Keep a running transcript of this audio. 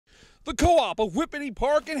The Co-op of Whippany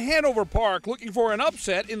Park and Hanover Park looking for an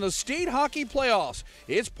upset in the state hockey playoffs.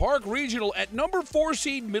 It's Park Regional at number 4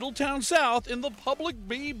 seed Middletown South in the Public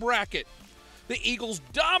B bracket. The Eagles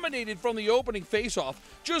dominated from the opening faceoff,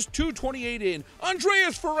 just 2:28 in.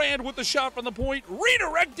 Andreas Forand with the shot from the point,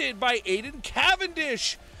 redirected by Aiden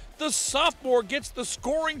Cavendish. The sophomore gets the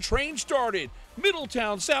scoring train started.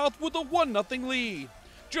 Middletown South with a 1-0 lead.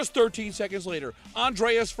 Just 13 seconds later,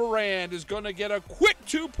 Andreas Forand is going to get a quick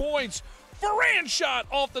 2 points. Forand shot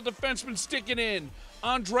off the defenseman sticking in.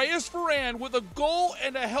 Andreas Forand with a goal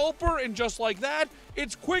and a helper, and just like that,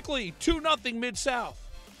 it's quickly 2-0 Mid-South.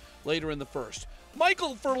 Later in the first,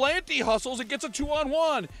 Michael Ferlanti hustles and gets a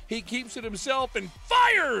 2-on-1. He keeps it himself and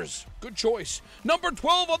fires! Good choice. Number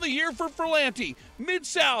 12 on the year for Ferlanti.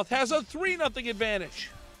 Mid-South has a 3-0 advantage.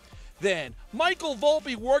 Then, Michael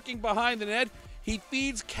Volpe working behind the net. He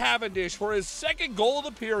feeds Cavendish for his second goal of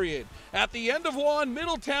the period. At the end of one,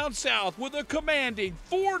 Middletown South with a commanding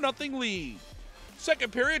 4-0 lead.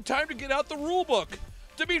 Second period, time to get out the rule book.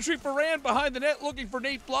 Demitri Forand behind the net looking for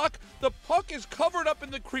Nate Block. The puck is covered up in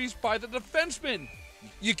the crease by the defenseman.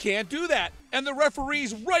 You can't do that, and the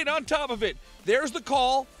referee's right on top of it. There's the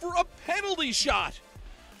call for a penalty shot.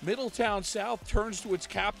 Middletown South turns to its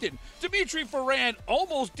captain. Demitri Forand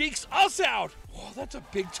almost dekes us out. Oh, that's a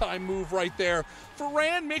big-time move right there.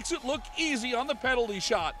 Forand makes it look easy on the penalty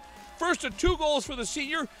shot. First of 2 goals for the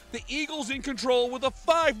senior, the Eagles in control with a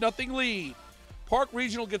 5-0 lead. Park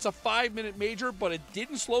Regional gets a 5-minute major, but it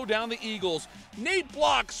didn't slow down the Eagles. Nate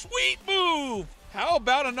Block, sweet move! How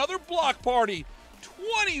about another block party?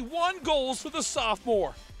 21 goals for the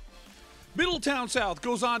sophomore. Middletown South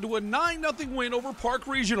goes on to a 9-0 win over Park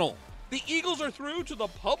Regional. The Eagles are through to the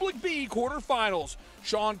Public B quarterfinals.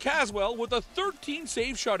 Sean Caswell with a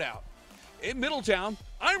 13-save shutout. In Middletown,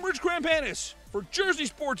 I'm Rich Krampanis for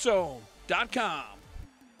JerseySportsZone.com.